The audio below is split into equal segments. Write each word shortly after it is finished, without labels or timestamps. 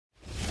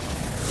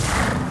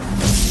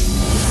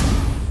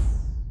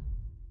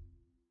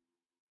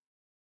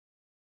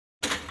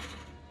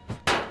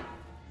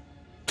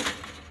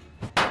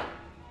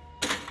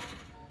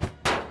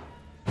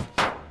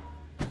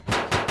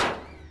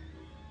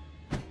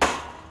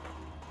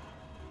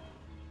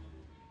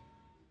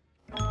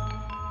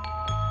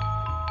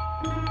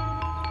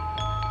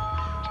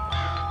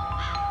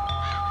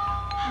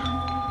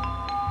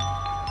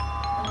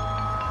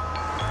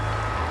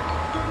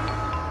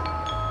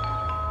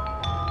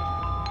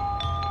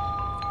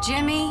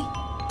Jimmy,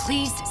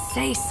 please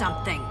say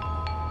something.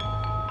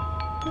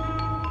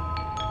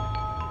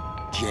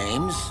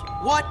 James?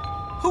 What?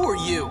 Who are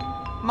you?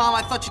 Mom,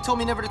 I thought you told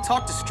me never to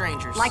talk to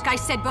strangers. Like I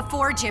said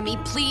before, Jimmy,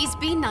 please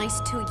be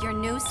nice to your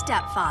new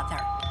stepfather.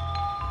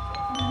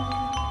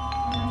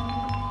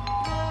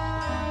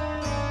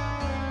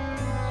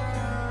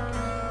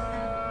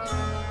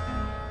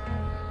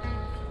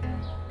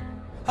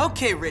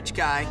 Okay, rich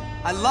guy.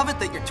 I love it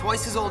that you're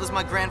twice as old as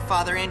my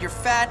grandfather and you're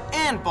fat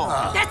and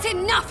bald. That's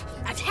enough!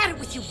 I've had it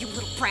with you, you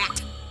little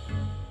brat!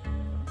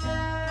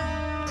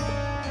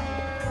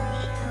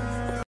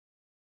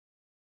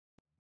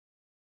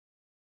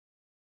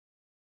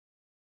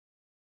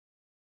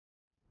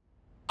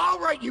 All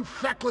right, you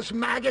feckless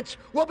maggots.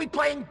 We'll be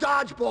playing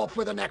dodgeball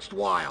for the next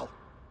while.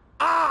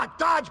 Ah,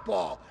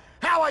 dodgeball.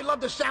 How I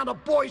love the sound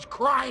of boys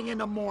crying in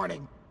the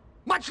morning.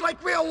 Much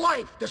like real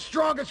life, the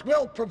strongest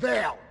will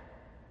prevail.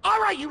 All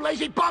right, you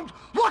lazy bums,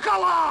 look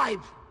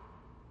alive!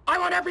 I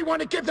want everyone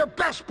to give their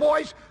best,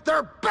 boys,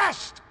 their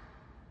best!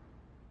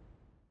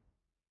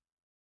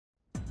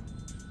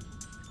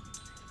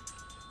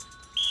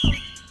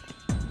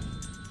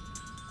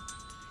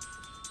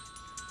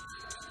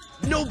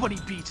 Nobody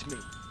beats me.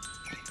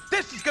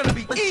 This is gonna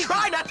be easy.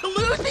 Try not to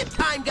lose this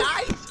time,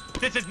 guys!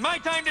 This is my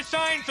time to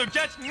shine, so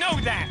just know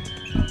that!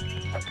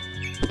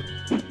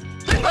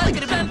 There's only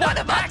gonna be one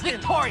of us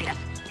victorious!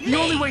 The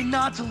only way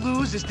not to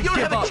lose is to You don't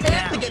give have a up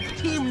chance now.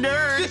 against Team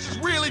Nerd! This is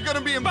really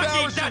gonna be Bucky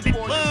embarrassing doesn't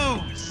for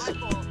you. lose! My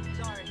fault,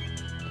 sorry.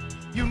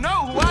 You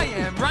know who I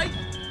am, right?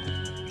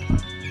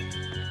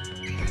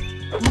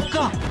 Look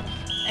up!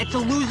 It's a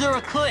loser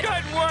eclipse!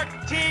 Good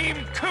work,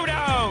 team!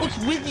 Kudos! What's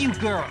with you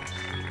girls?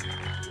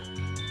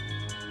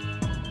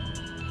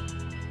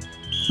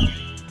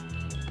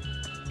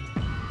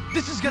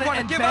 This is gonna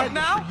end give badly up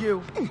now? for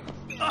you.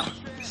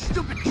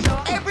 Stupid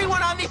chump.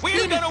 Everyone on this We're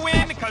team gonna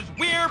win because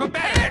we're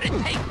prepare better!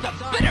 to take the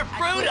bitter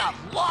fruit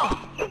of law!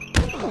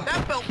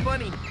 That felt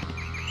funny.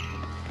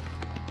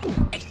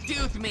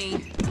 Excuse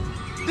me.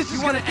 This is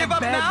You gonna wanna give end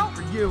up badly now?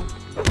 for you.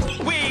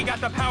 We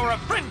got the power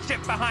of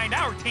friendship behind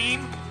our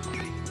team!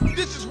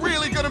 This is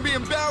really gonna be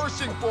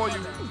embarrassing for you.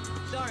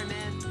 Sorry,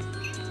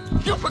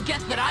 man. You forget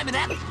that I'm an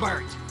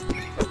expert.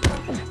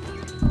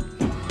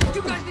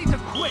 You guys need to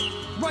quit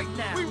right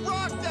now. We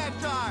rocked that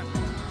time.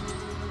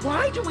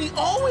 Why do we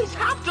always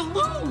have to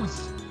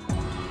lose?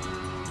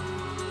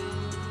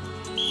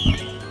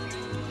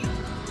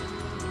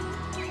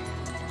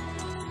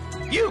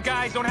 You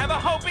guys don't have a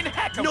hope in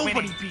heck of Nobody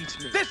winning! beats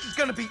me. This is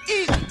gonna be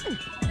easy.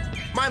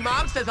 My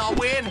mom says I'll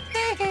win.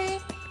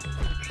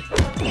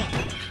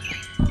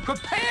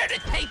 Prepare to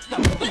taste the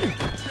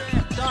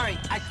bitter. Sorry,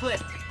 I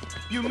slipped.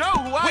 You know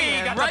who I We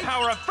am, got right? the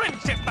power of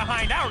friendship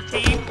behind our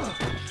team!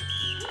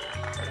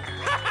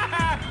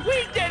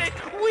 We did it!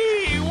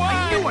 We won!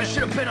 I knew I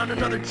should have been on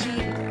another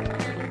team.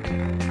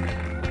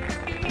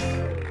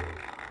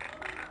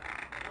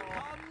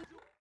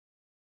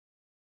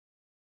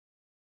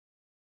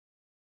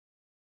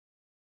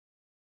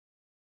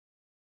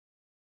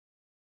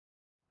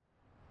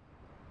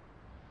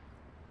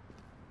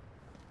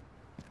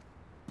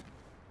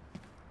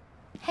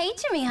 Hey,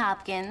 Jimmy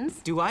Hopkins.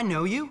 Do I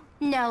know you?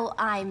 No,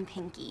 I'm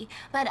Pinky,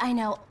 but I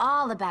know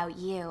all about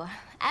you.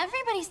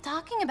 Everybody's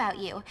talking about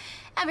you.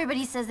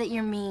 Everybody says that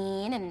you're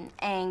mean and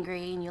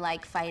angry and you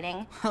like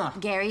fighting. Huh.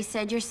 Gary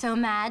said you're so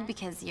mad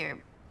because you're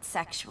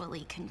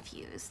sexually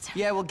confused.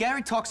 Yeah, well,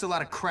 Gary talks a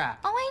lot of crap.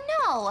 Oh, I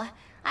know.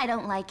 I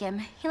don't like him.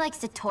 He likes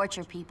to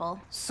torture people.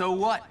 So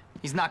what?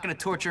 He's not gonna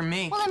torture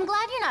me. Well, I'm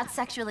glad you're not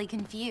sexually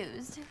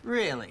confused.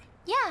 Really?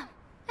 Yeah,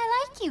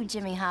 I like you,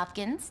 Jimmy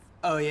Hopkins.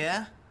 Oh,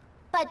 yeah?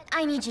 But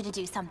I need you to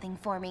do something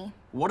for me.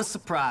 What a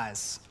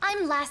surprise.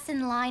 I'm last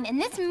in line,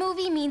 and this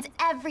movie means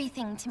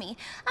everything to me.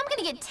 I'm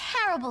gonna get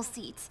terrible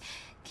seats.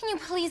 Can you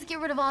please get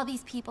rid of all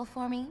these people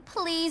for me?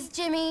 Please,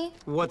 Jimmy?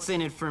 What's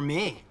in it for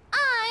me?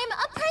 I'm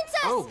a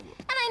princess! Oh.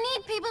 And I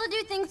need people to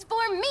do things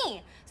for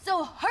me.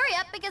 So hurry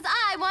up, because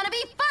I want to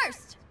be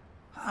first!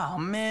 Oh,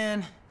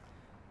 man.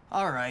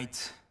 All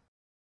right.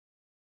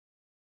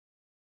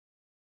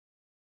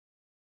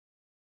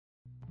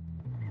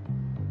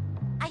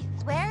 I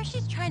swear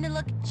she's trying to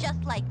look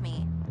just like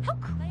me. How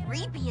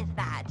creepy is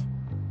that?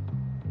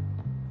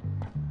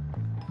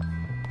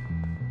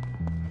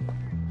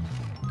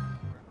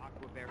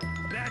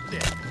 That's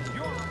it!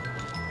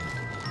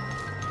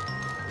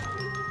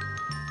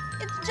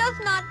 It's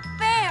just not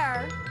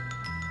fair!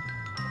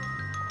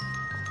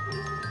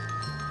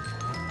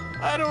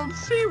 I don't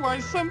see why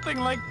something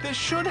like this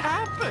should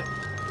happen.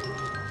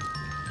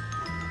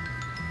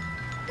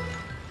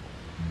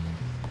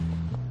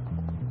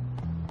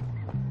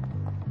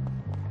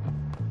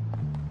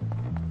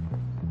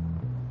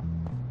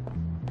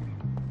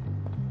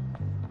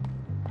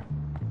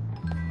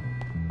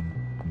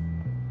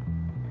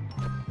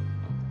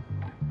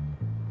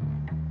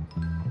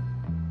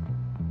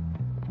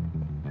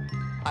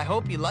 I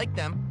hope you like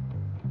them.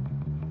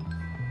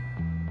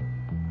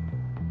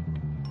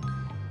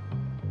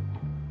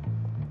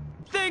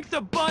 Thanks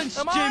a bunch,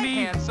 Am I Jimmy.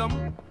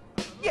 handsome?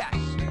 Yes.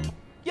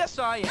 Yes,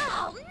 I am.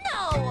 Oh,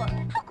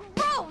 no!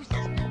 How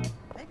gross!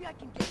 I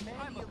can get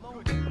Maggie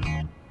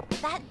alone.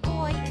 That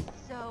boy is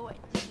so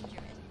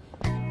dangerous.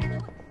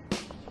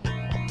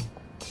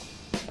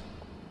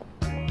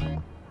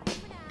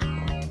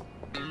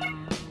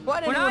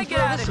 When I get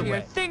out of here,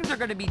 things are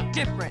gonna be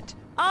different.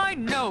 I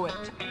know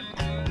it.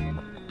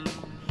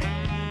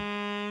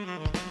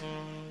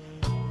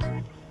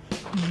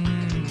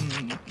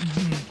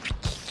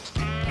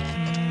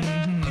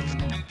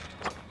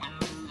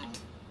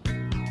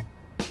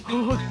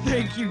 Oh,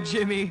 thank you,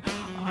 Jimmy.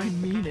 I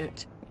mean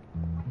it.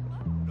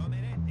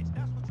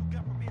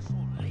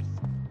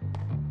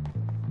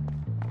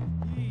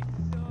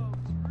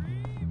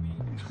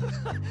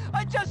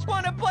 I just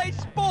want to play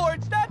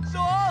sports, that's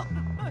all!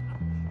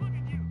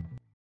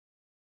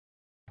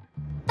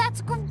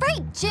 That's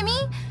great, Jimmy!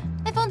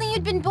 If only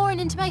you'd been born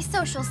into my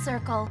social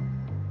circle.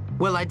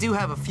 Well, I do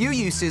have a few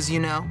uses, you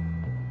know.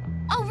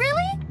 Oh,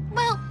 really?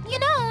 Well, you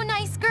know,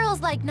 nice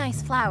girls like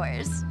nice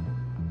flowers.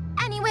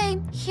 Anyway,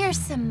 here's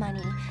some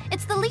money.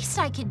 It's the least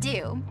I could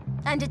do.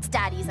 And it's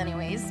Daddy's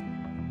anyways.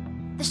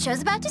 The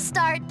show's about to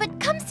start, but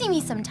come see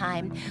me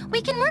sometime.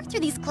 We can work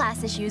through these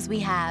class issues we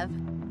have.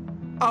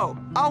 Oh,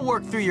 I'll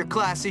work through your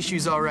class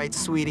issues all right,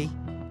 sweetie.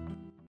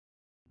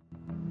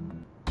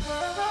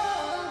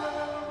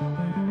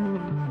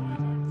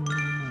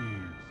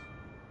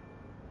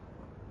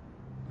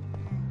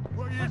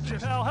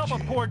 Pal, help a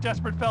poor,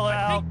 desperate fella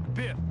out.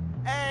 Biff.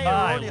 Hey,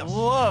 I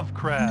love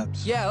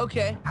crabs. Yeah,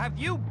 okay. Have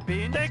you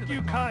been? Thank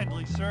you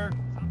kindly, sir.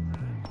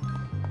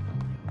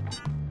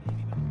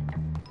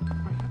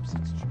 Perhaps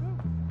it's true.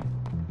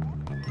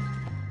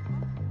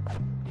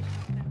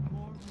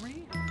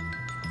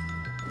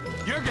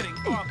 You're getting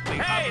awfully.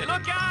 Hey,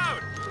 look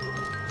out!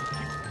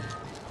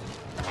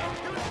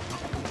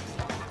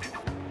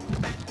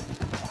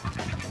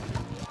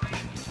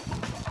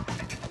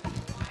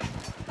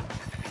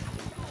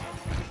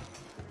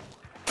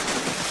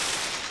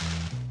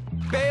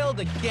 Failed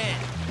again.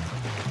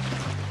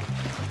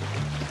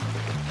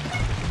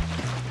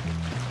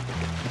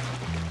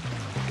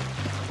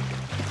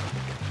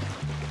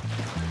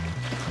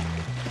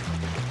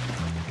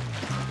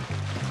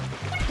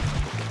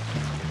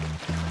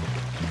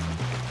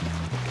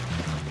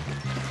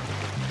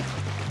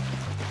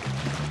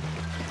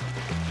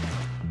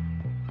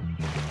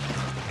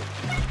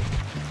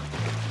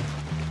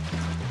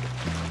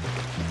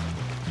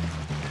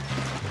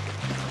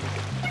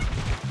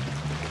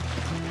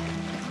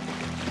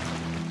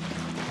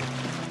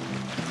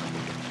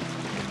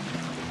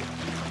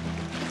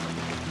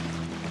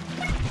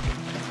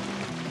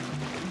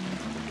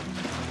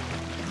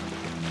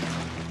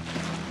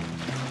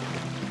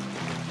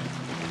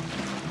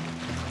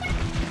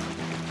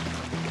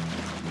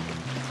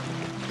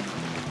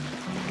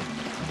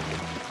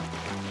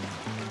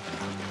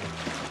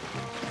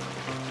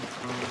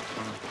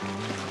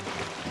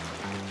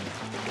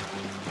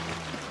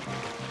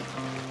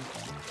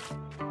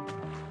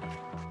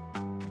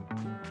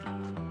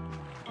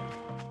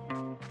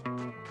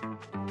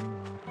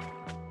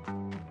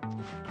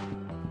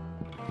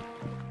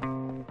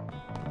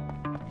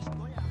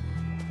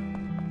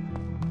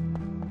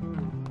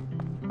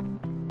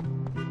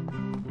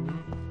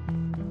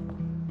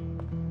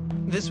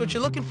 This what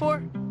you're looking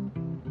for?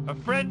 A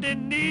friend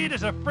in need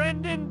is a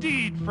friend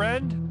indeed,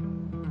 friend.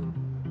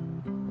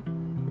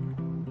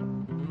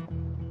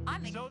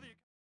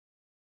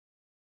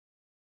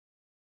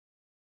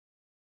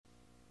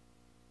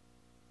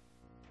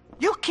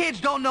 You kids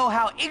don't know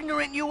how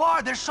ignorant you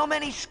are. There's so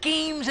many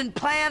schemes and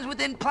plans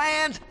within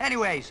plans.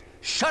 Anyways,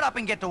 shut up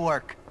and get to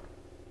work.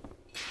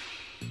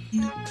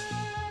 You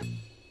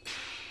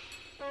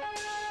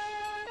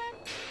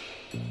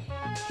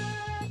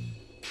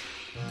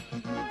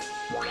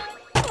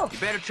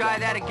better try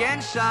that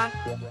again, son.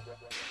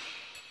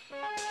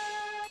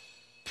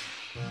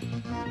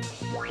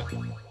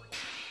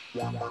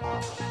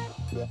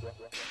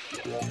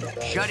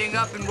 Shutting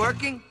up and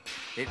working?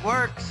 It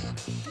works.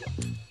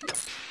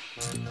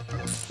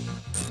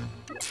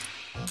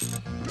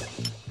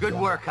 Good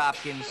work,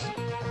 Hopkins.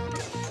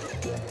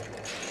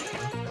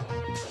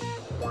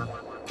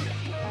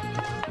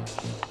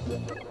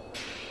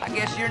 I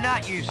guess you're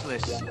not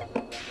useless.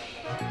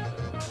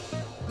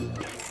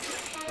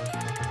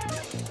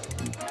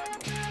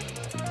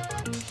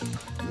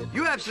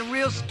 You have some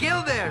real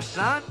skill there,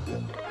 son.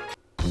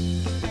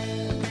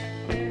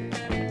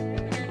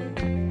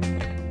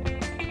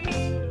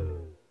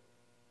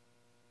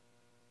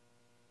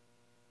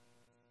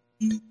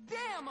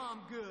 Damn, I'm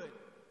good.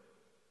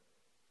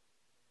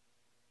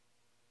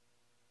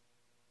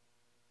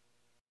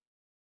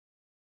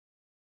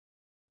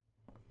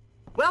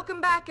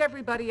 Welcome back,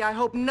 everybody. I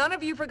hope none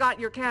of you forgot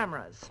your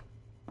cameras.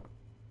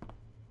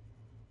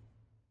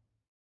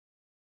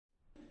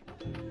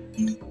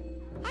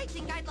 I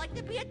think I'd like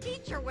to be a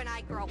teacher when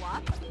I grow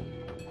up.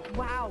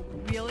 Wow,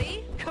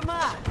 really? Come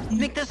on,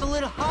 make this a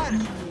little harder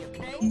for me,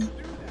 okay?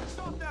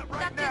 Stop that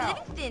right Dr. now.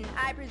 Livingston,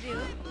 I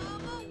presume.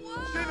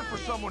 Save it for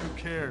someone who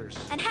cares.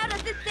 And how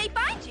does this day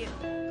find you?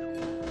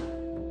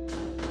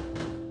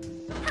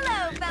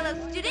 Hello, fellow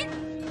students.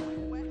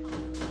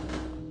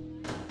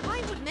 Why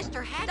would Mr.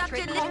 Mr.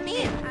 Hat-Trick let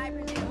me in.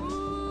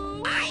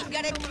 I'm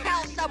gonna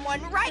tell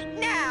someone right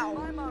now!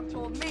 My mom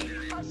told me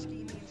husky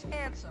means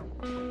handsome.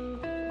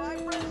 My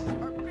breasts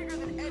are bigger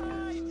than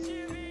Edgar's.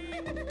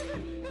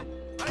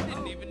 I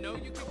didn't even know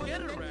you could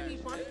get a rash.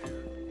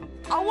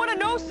 I want to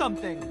know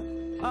something.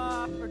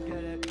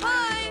 Forget it.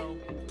 Bye!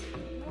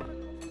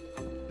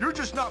 You're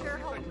just not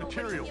perfect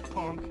material,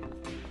 punk.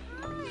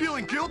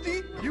 Feeling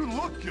guilty? You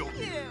look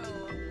guilty.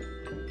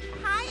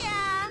 Hiya!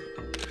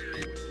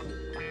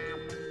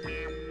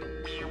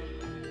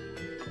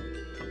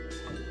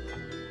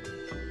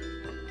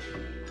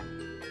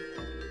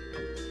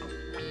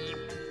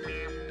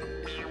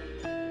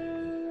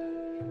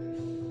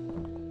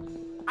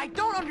 I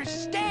don't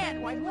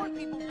understand why more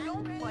people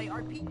don't play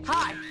RPG.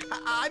 Hi,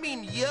 I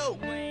mean you.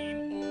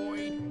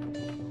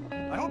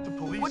 I hope the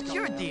police. What's don't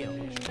your have deal?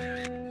 patience.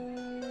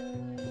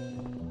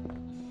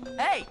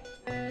 Hey!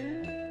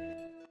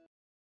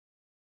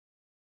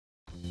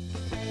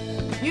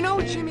 You know,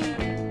 Jimmy,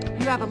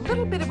 you have a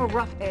little bit of a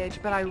rough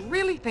edge, but I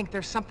really think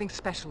there's something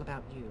special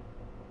about you.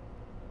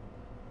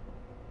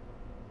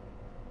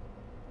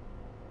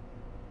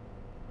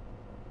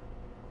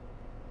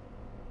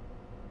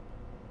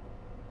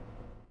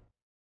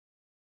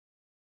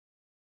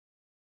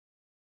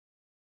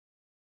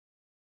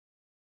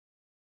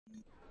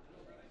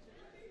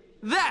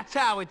 That's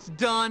how it's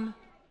done!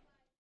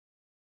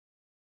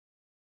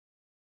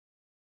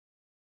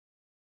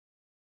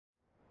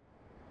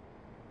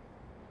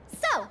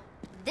 So,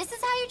 this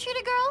is how you treat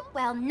a girl?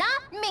 Well,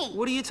 not me.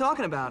 What are you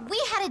talking about?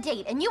 We had a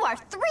date, and you are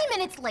 3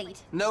 minutes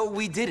late. No,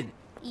 we didn't.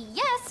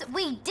 Yes,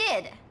 we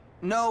did.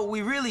 No,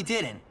 we really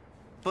didn't.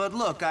 But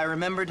look, I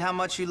remembered how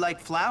much you like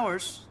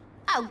flowers.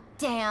 Oh,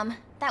 damn.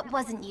 That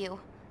wasn't you.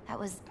 That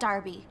was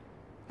Darby.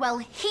 Well,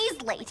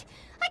 he's late.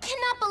 I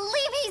cannot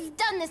believe he's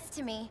done this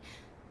to me.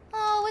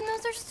 Oh, and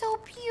those are so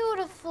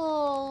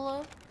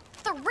beautiful.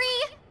 3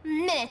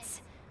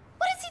 minutes.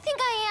 What does he think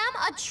I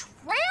am, a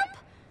tramp?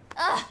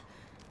 Ugh.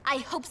 I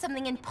hope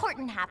something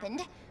important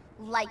happened.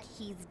 Like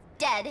he's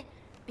dead.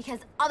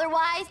 Because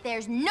otherwise,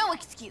 there's no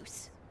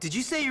excuse. Did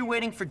you say you're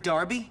waiting for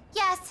Darby?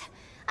 Yes.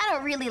 I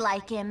don't really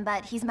like him,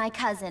 but he's my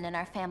cousin and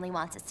our family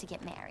wants us to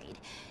get married.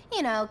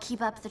 You know,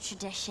 keep up the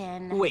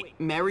tradition. Wait,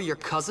 marry your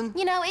cousin?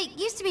 You know, it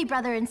used to be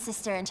brother and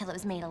sister until it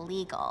was made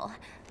illegal.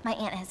 My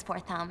aunt has 4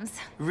 thumbs.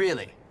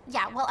 Really?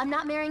 Yeah, well, I'm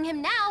not marrying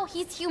him now.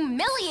 He's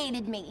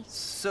humiliated me.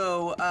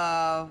 So,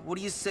 what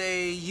do you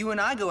say you and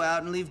I go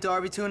out and leave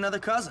Darby to another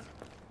cousin?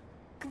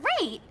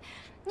 Great.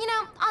 You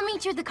know, I'll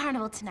meet you at the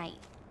carnival tonight.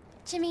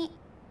 Jimmy,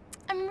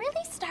 I'm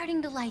really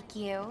starting to like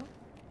you.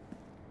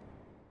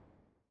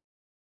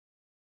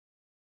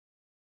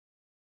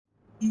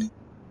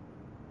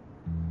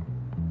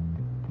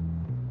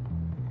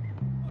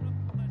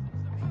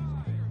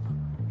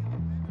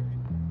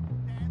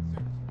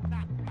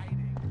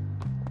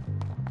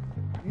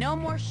 No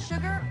more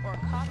sugar or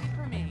coffee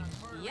for me.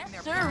 Yes,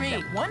 sirree.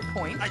 At one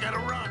point, I gotta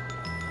run.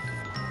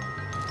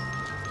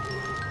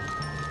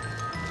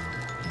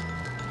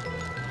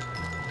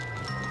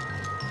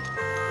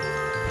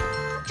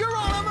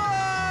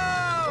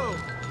 Geronimo!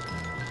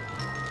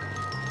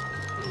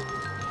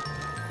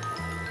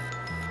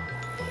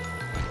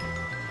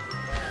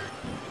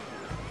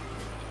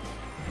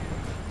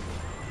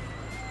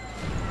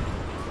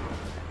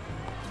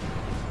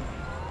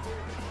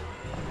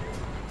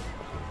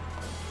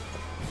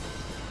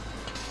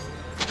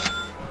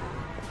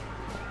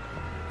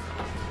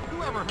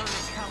 Who ever heard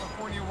of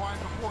California wine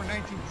before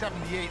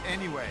 1978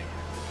 anyway?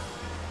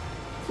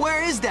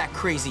 Where is that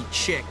crazy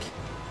chick?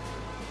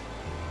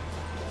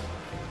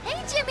 Hey,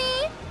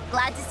 Jimmy!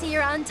 Glad to see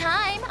you're on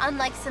time,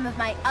 unlike some of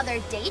my other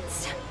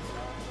dates.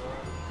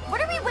 What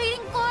are we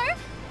waiting for?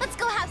 Let's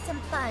go have some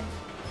fun.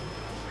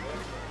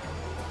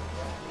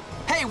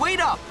 Hey, wait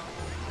up!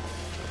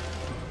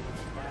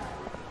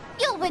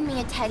 You'll win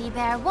me a teddy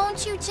bear,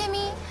 won't you,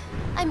 Jimmy?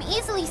 I'm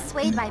easily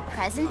swayed by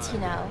presents, you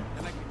know.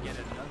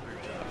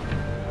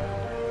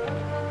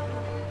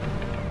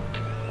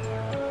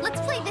 Let's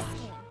play this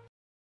game.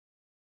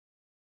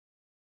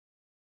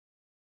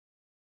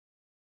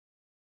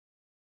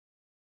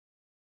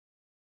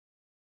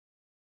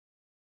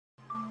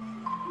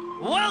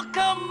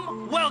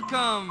 Welcome,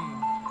 welcome!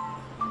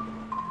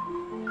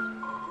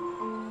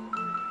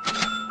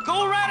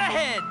 Go right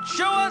ahead.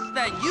 Show us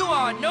that you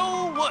are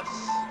no wuss.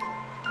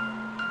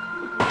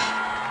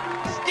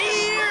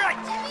 Steer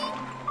right.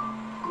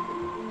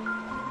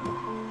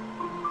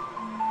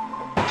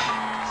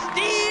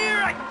 Steer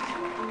right.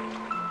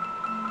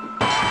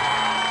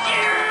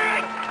 Steer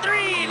right.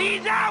 3, and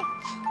he's out.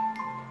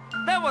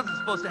 That wasn't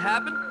supposed to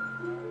happen.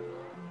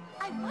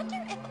 I wonder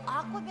if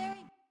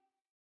Aquaberry...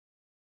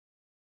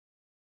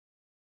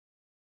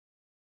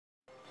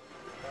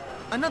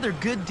 Another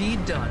good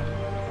deed done.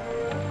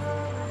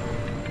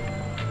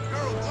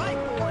 Girls like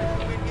boys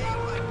who win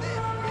games like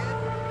this, kid.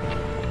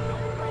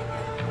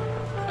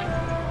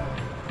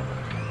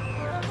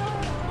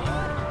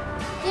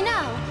 You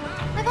know,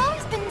 I've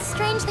always been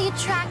strangely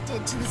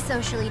attracted to the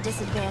socially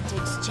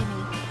disadvantaged,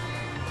 Jimmy.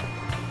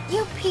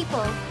 You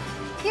people,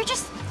 you're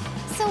just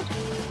so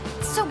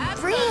so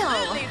Absolutely. real.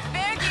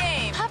 Fair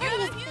game. Poverty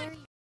is very...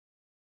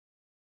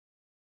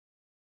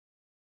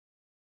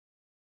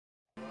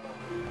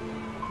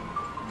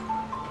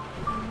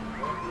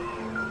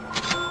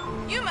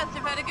 You must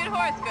have had a good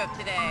horoscope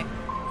today.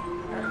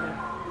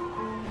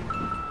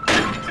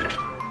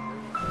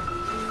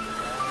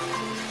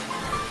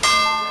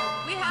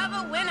 We have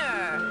a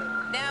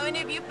winner. Now,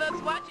 any of you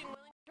folks watching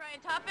willing to try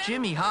and top it?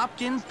 Jimmy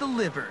Hopkins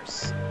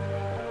delivers.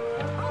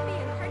 I'll be a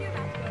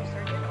cardiovascular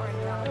surgeon or a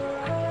neurologist.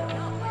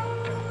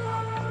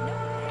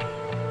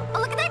 Oh,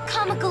 look at that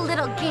comical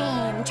little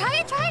game. Try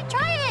it, try it,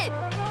 try it.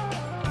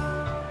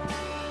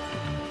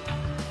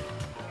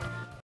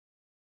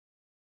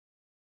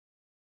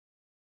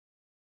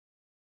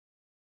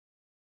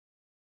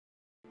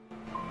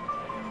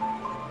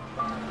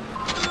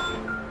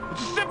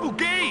 It's a simple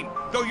game,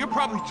 though you're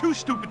probably too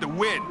stupid to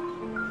win.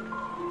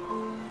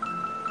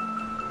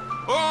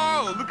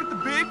 Oh, look at the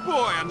big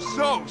boy. I'm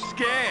so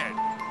scared.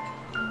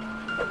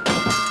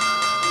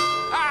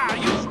 Ah,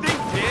 you stink,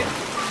 kid.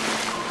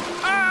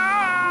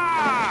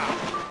 Ah!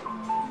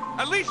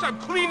 At least I'm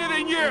cleaner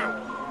than you.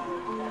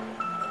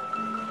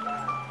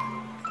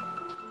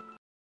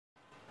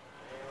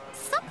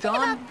 Something Done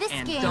about this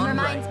and game done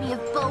reminds right. me of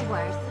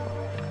Bulworth.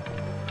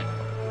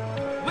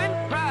 Win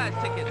prize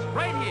tickets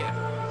right here.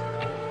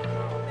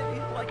 Maybe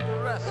he's like the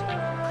rest.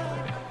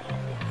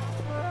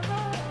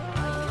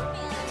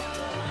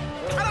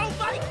 I don't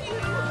like you!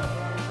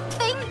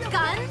 Think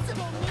guns?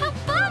 How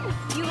fun!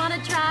 You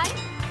wanna try?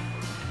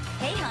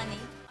 Hey, honey.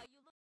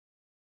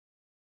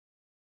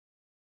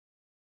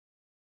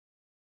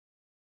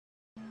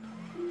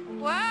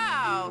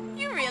 Wow,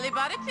 you really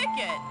bought a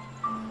ticket.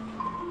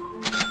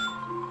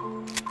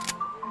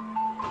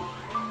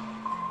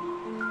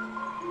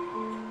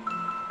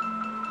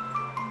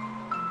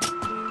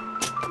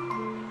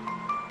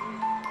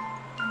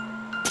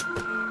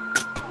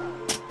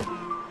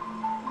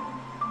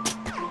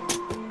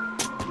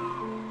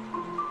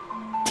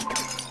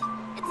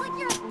 It's like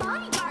you're a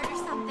bodyguard or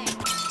something.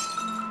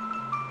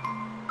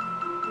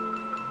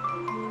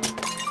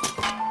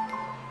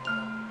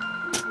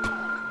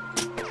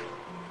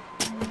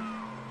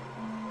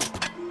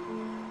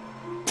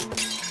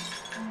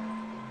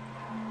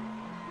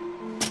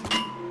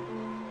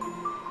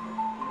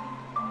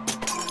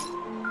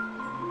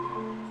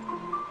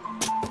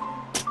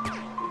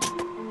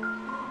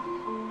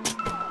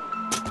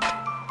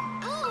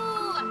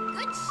 Ooh,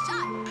 good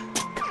shot.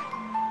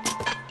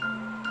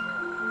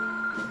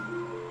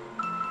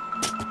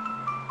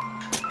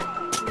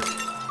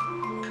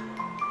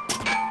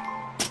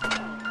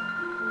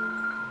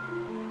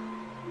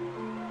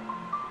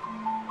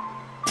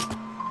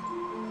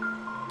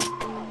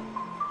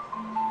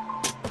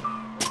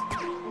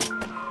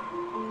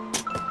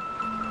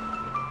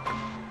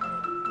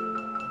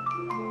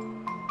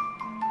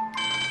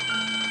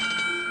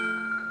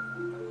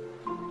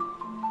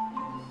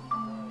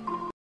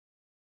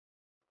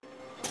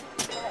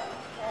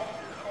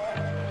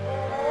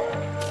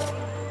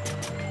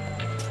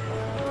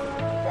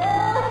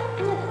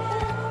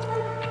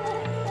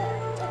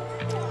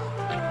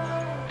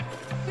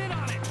 Sit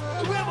on it!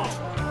 Swivel!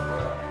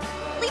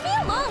 Leave me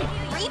alone,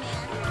 creep.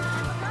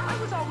 I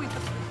was always the...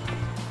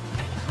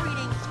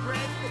 Greetings,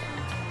 friend.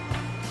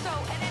 So,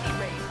 at any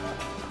rate...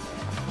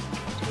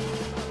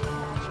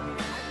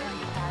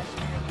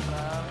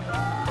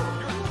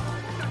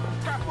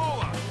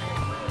 Crapola!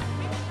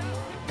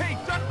 Hey,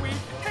 duckweed,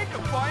 take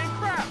a flying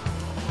crap!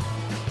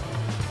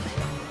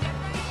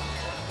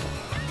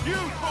 You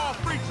tall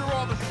freaks are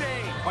all the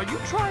same! Are you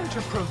trying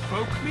to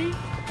provoke me?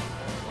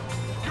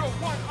 You're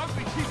one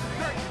ugly piece of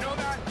dirt, you know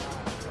that?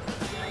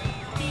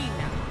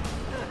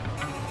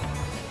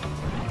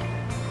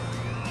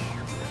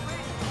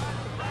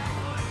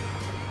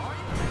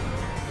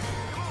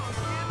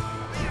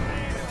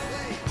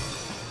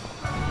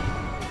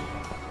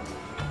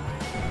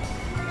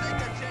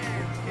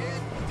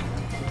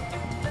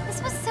 This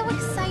was so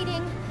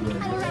exciting.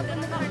 I love it.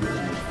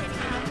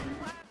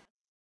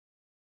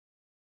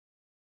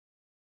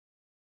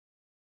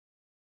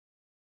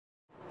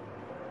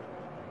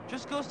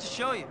 Just goes to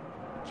show you,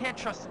 can't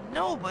trust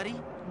nobody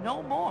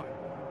no more.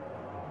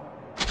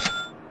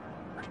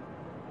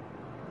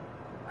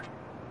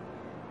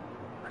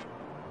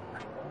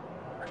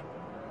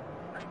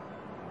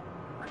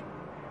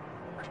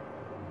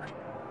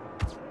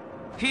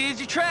 Here's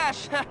your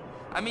trash.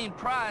 I mean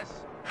prize.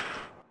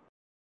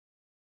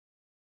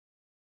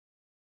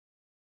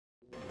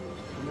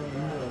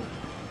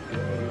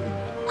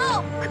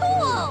 Oh,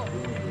 cool!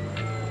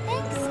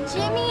 Thanks,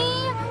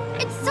 Jimmy.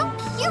 It's so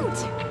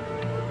cute.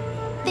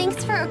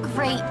 Thanks for a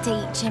great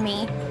date,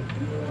 Jimmy.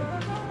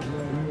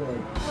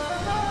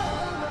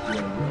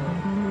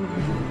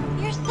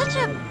 You're such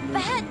a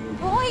bad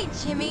boy,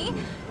 Jimmy.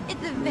 It's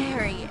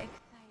very exciting.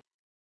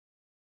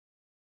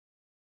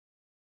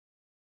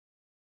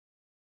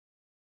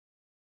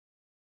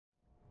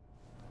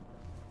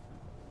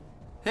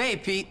 Hey,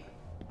 Pete.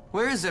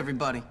 Where is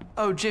everybody?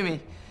 Oh, Jimmy,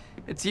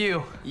 it's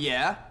you.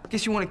 Yeah?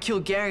 Guess you want to kill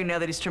Gary now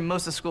that he's turned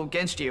most of school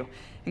against you.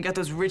 and got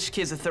those rich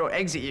kids to throw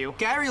eggs at you.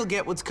 Gary'll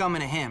get what's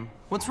coming to him.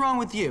 What's wrong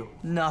with you?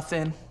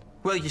 Nothing.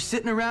 Well, you're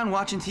sitting around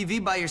watching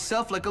TV by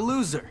yourself like a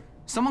loser.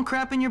 Someone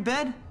crap in your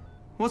bed?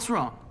 What's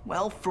wrong?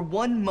 Well, for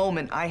one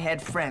moment, I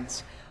had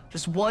friends.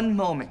 Just one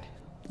moment.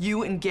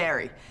 You and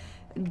Gary.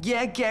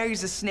 Yeah,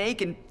 Gary's a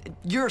snake, and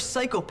you're a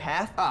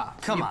psychopath. Ah,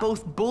 come on. You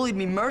both bullied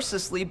me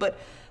mercilessly, but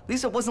at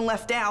least I wasn't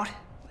left out.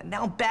 And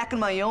now I'm back on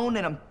my own,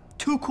 and I'm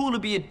too cool to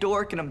be a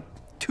dork, and I'm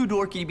too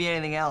dorky to be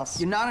anything else.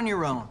 You're not on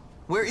your own.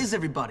 Where is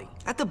everybody?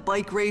 At the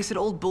bike race at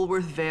Old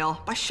Bulworth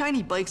Vale, by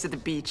shiny bikes at the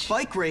beach.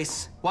 Bike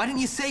race? Why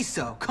didn't you say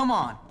so? Come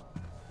on.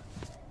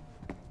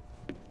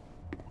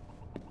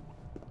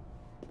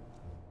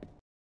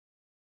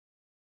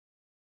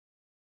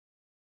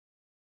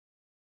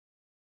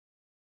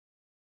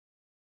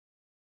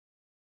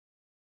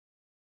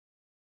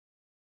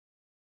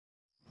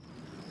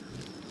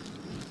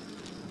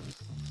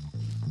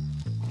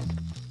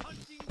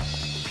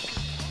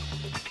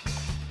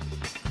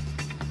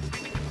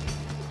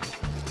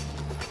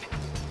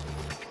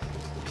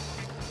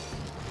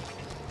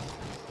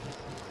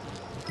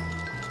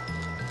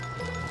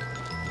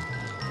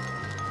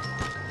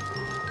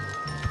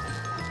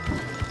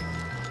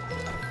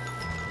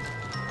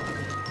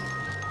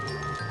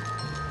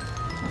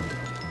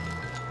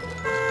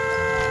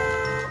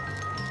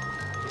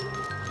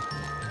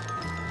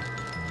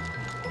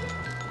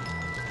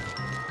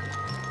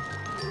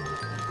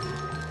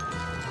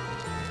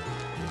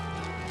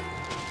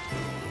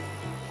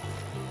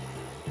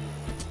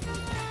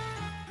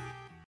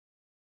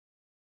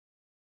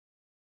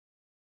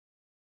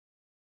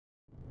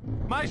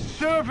 My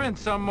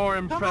servants are more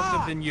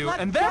impressive than you,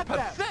 and they're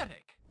pathetic!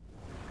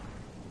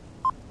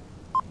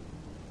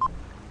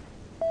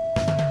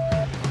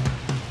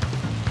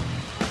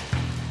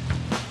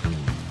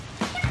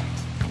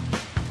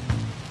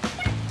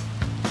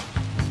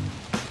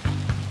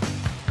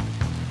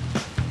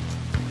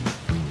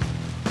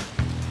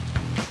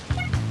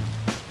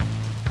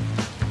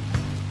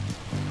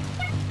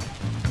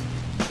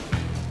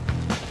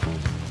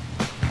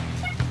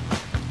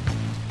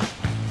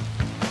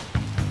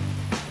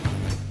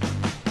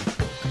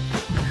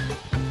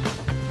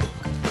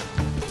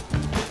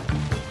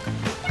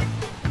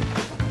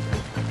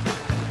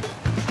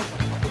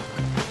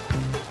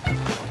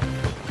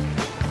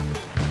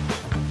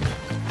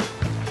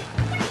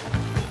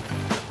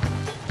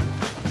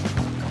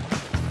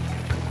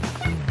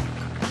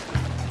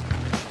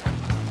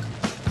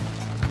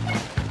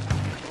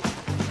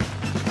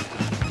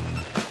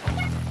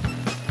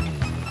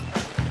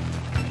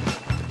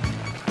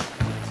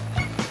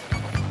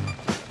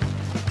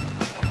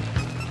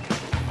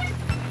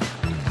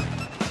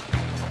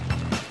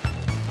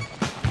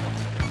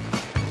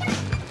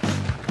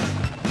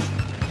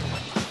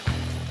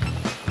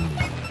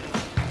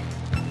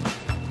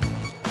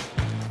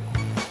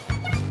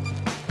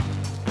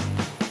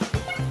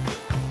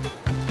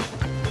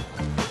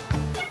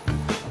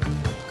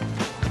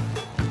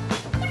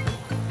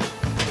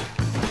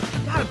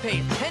 Pay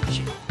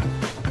attention.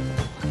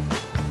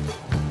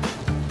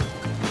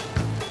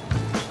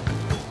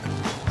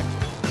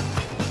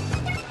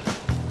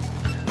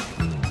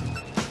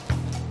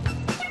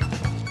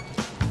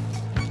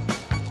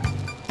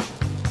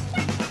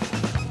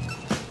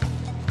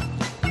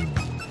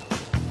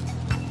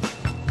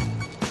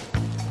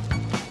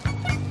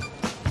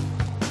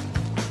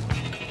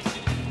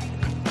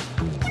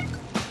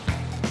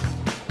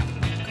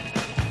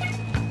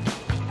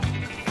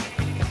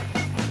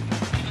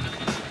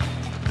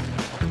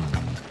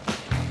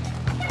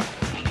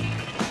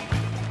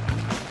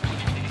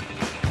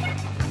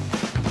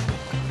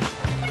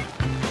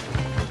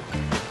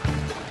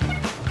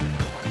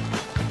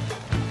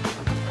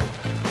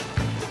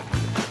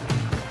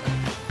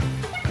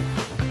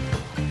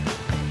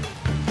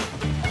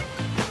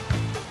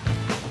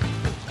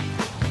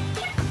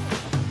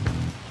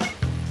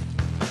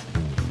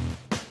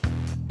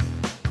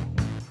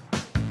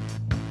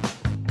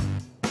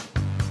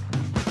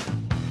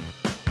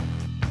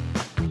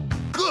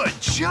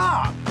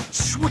 job!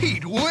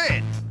 Sweet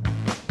win!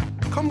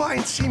 Come by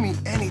and see me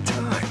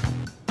anytime.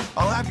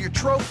 I'll have your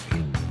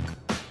trophy.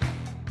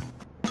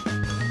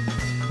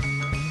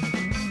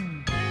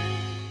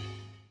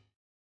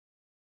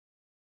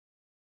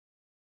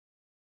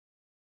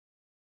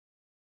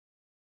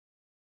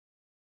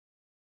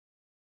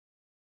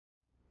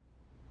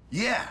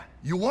 Yeah,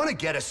 you want to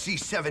get a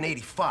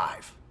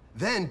C785.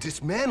 Then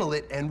dismantle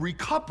it and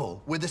recouple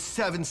with a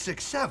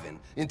 767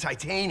 in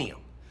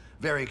titanium.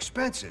 Very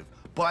expensive,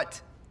 but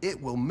it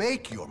will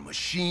make your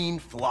machine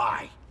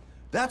fly.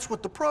 That's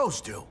what the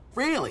pros do.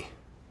 Really?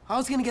 I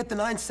was gonna get the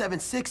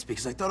 976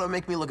 because I thought it would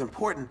make me look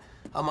important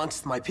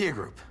amongst my peer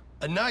group.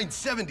 A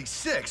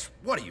 976?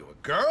 What are you,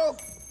 a girl?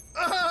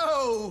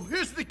 Oh,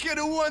 here's the kid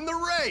who won the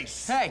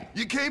race. Hey.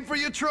 You came for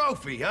your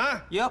trophy,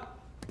 huh? Yep.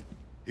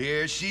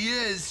 Here she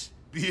is.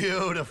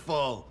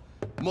 Beautiful.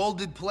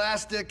 Molded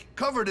plastic,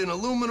 covered in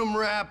aluminum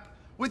wrap,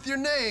 with your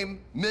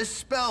name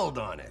misspelled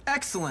on it.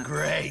 Excellent.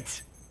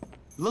 Great.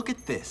 Look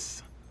at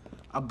this.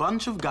 A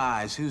bunch of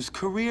guys whose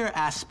career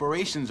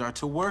aspirations are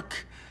to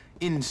work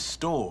in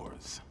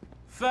stores.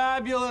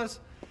 Fabulous.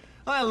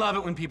 I love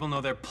it when people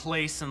know their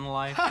place in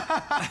life.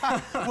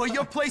 Well,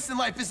 your place in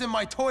life is in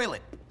my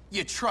toilet,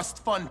 you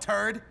trust fund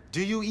turd.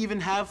 Do you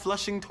even have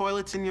flushing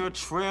toilets in your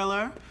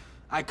trailer?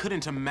 I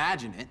couldn't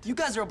imagine it. You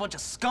guys are a bunch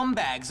of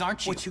scumbags,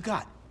 aren't you? What you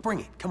got? Bring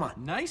it, come on.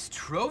 Nice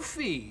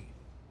trophy.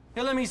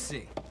 Here, let me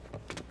see.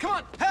 Come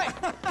on. Hey,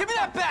 give me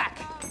that back!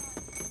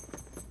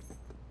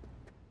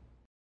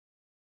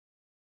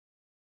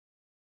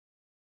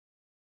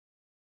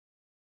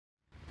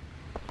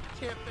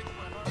 Can't fix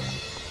my heart.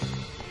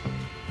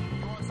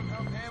 You want some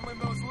help handling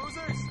those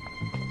losers?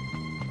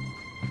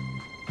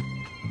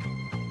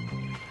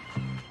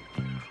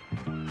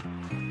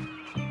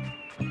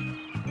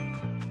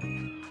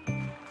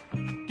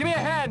 Give me a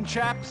hand,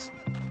 chaps.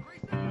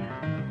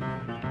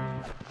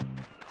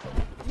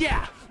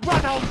 Yeah,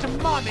 run home to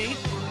mommy.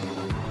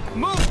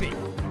 Move it!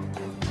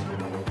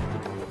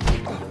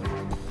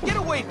 Get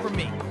away from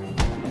me!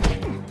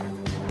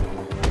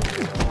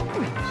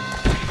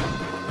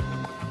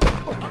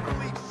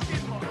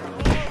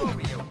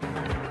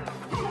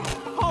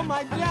 Oh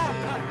my God!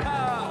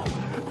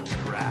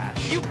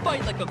 Trash. You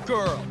fight like a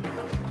girl.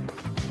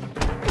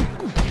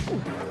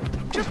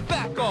 Just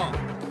back off.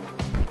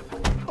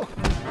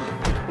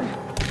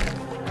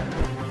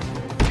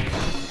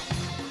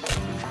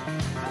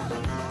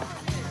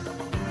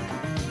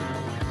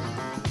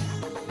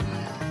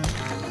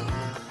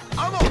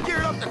 I'm all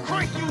geared up to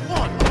crank you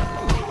one!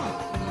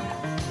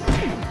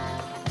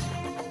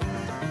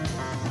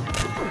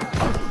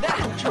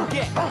 That's what you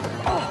get.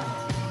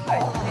 I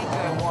think I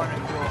want to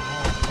go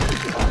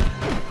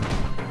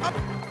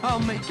home. I'll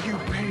make you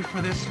pay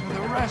for this for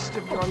the rest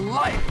of your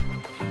life.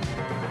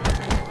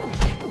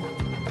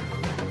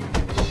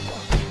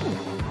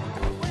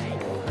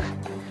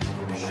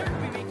 You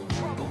shouldn't be making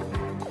trouble.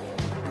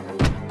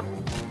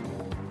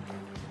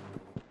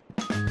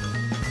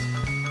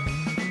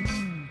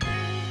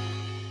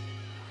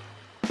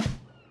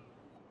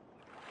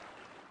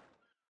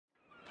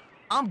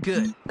 I'm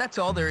good. That's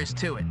all there is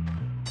to it.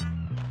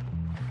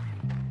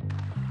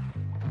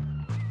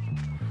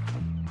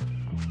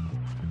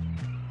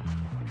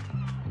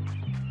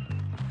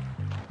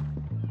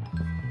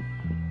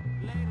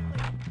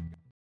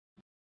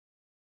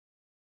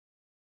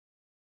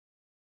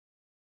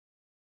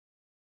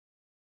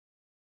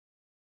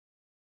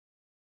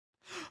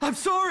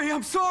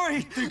 I'm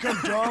sorry! Think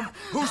I'm dumb?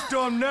 Who's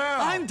dumb now?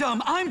 I'm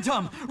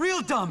dumb,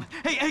 real dumb!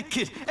 Hey,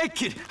 kid,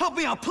 help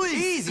me out, please!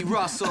 Easy,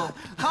 Russell.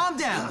 Calm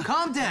down.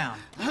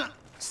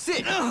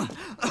 Sit.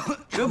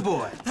 Good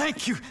boy.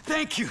 Thank you.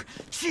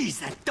 Jeez,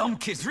 that dumb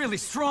kid's really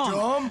strong.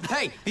 Dumb?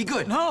 Hey, be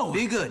good. No.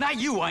 Be good. Not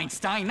you,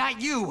 Einstein,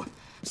 not you.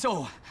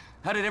 So,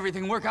 how did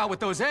everything work out with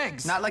those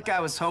eggs? Not like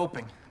I was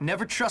hoping.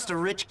 Never trust a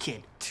rich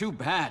kid. Too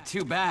bad.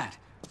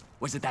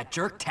 Was it that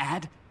jerk,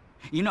 Tad?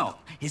 You know,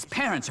 his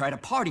parents are at a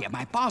party at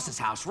my boss's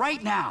house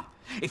right now.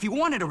 If you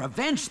wanted a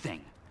revenge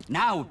thing,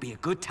 now would be a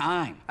good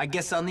time. I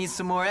guess I'll need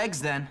some more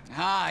eggs then.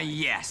 Ah,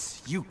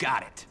 yes. You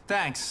got it.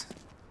 Thanks.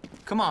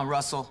 Come on,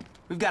 Russell.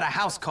 We've got a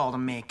house call to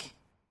make.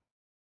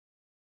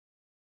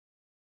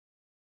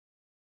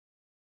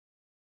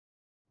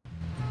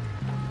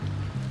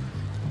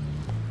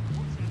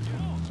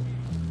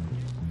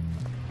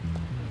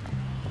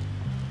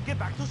 Get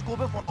back to school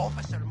before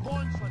Officer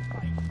Monson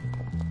fight.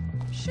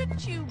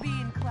 Shouldn't you be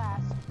in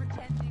class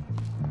pretending?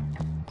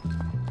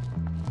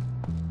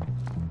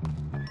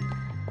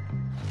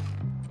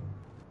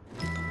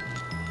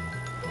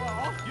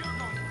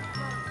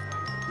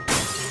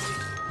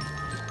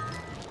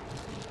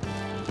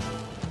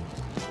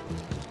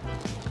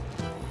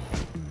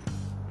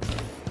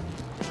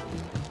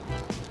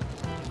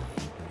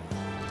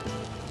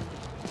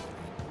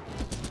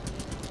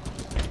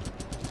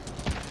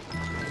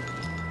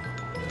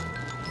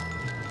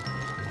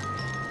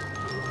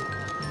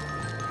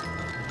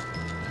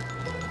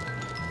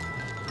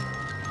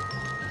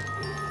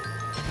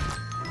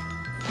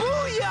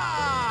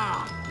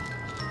 Booyah!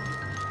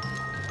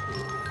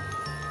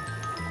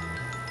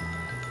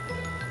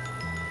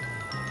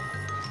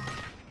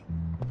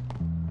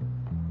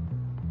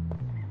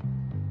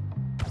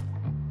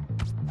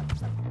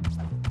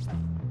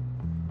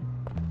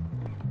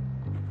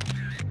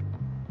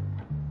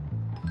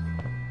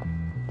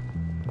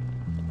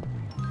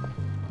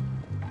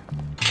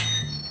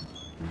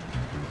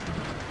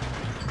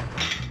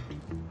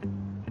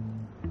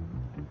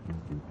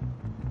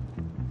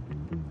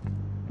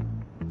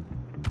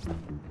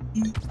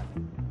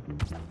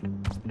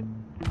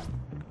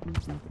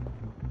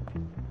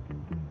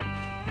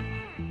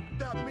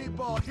 That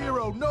meatball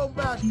hero, no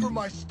match for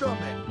my stomach.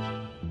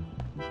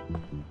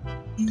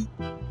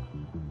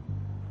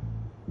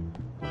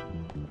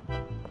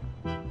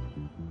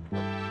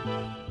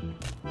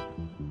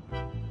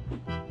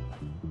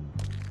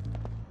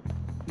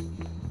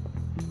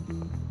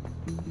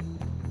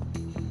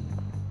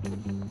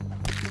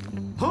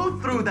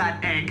 Who threw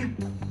that egg?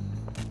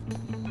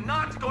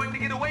 Not going to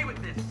get away with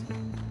this.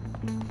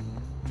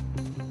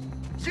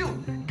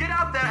 You, get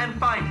out there and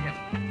find him.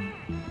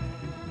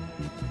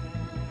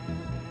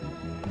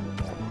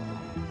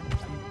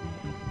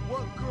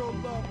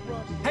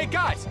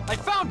 guys, I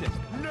found it!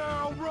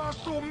 Now,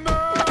 Russell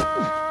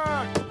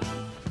Mack!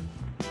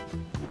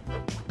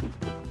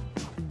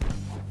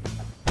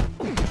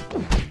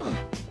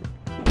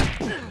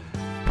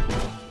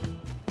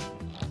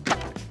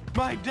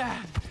 My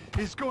dad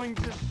is going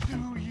to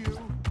sue you.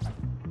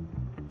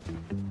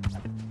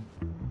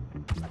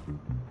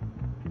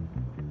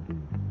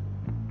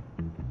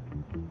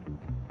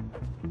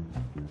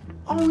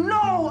 Oh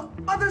no!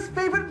 Mother's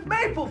favorite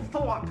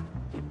Maplethorpe!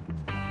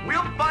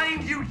 We'll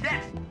find you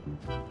yet!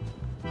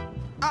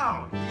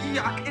 Oh,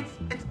 yuck,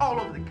 it's all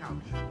over the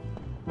couch.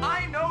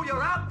 I know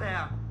you're out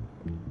there!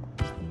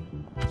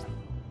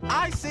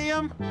 I see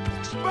him!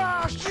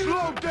 Smash!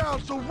 Slow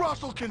down so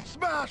Russell can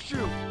smash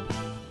you!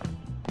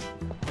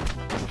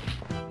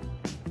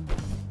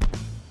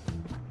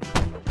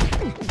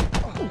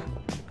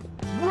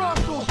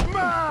 Russell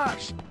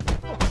smash!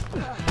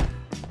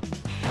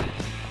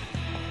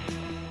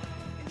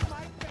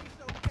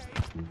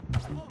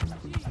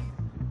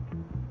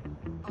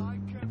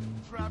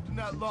 Trapped in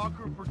that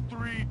locker for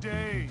 3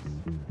 days.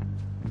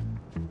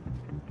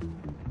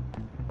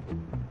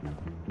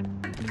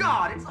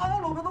 God, it's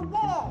all over the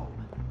wall!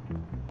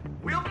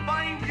 We'll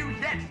find you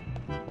yet!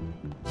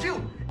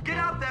 You, get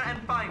out there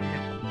and find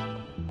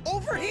him!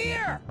 Over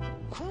here!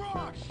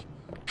 Crush!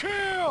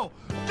 Kill!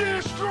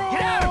 Destroy!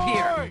 Get out of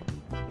here!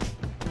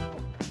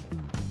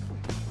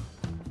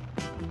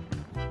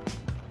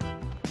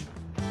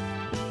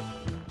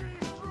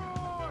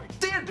 Destroy!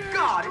 Dear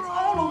God, it's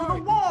all over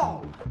the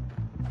wall!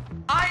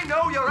 I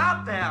know you're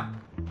out there!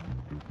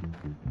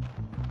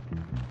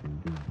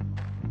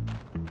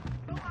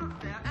 Go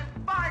out there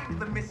and find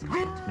the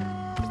miscreant!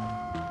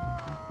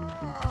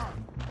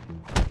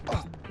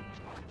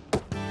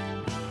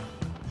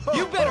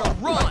 You better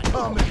run!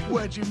 Thomas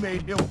Wedgie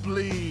made him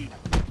bleed.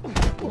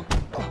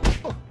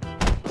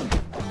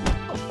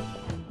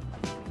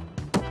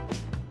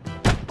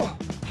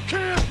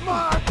 Kiss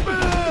my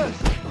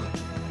fist!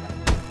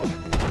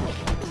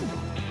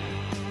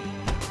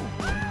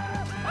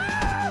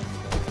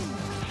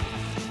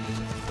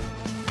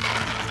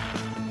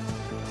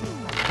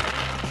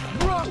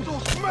 Russell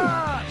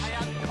smash! I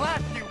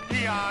outclassed you,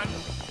 peon!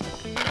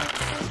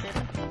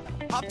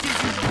 Up to you!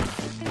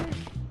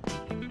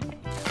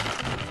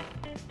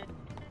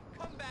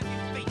 Come back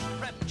and face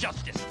prep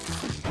justice!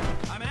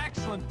 I'm an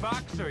excellent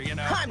boxer, you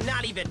know. I'm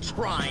not even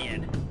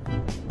trying!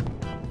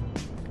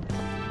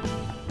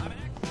 I'm an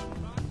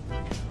excellent boxer,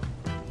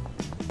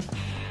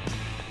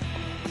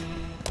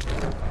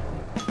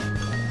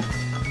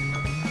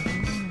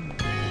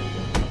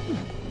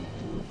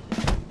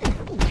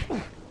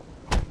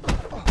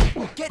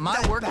 My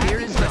work here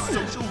is the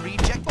social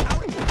reject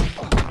out.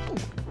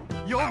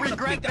 You'll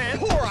regret that.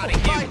 Pour out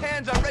of you. My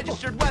hands are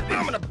registered weapons.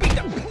 I'm gonna beat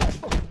them.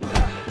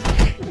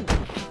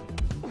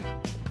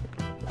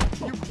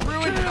 You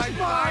ruined my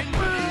fine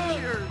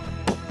future,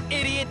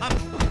 idiot.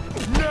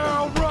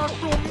 Now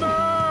Russell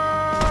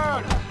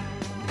Mack!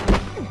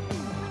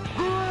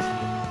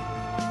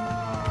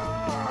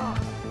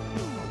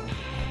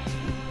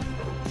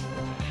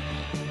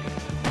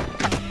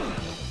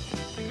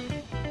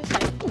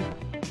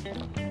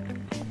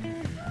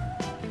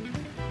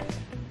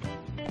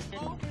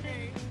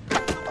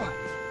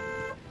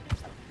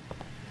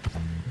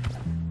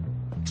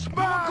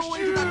 Smash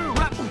you!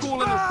 Rap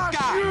school in the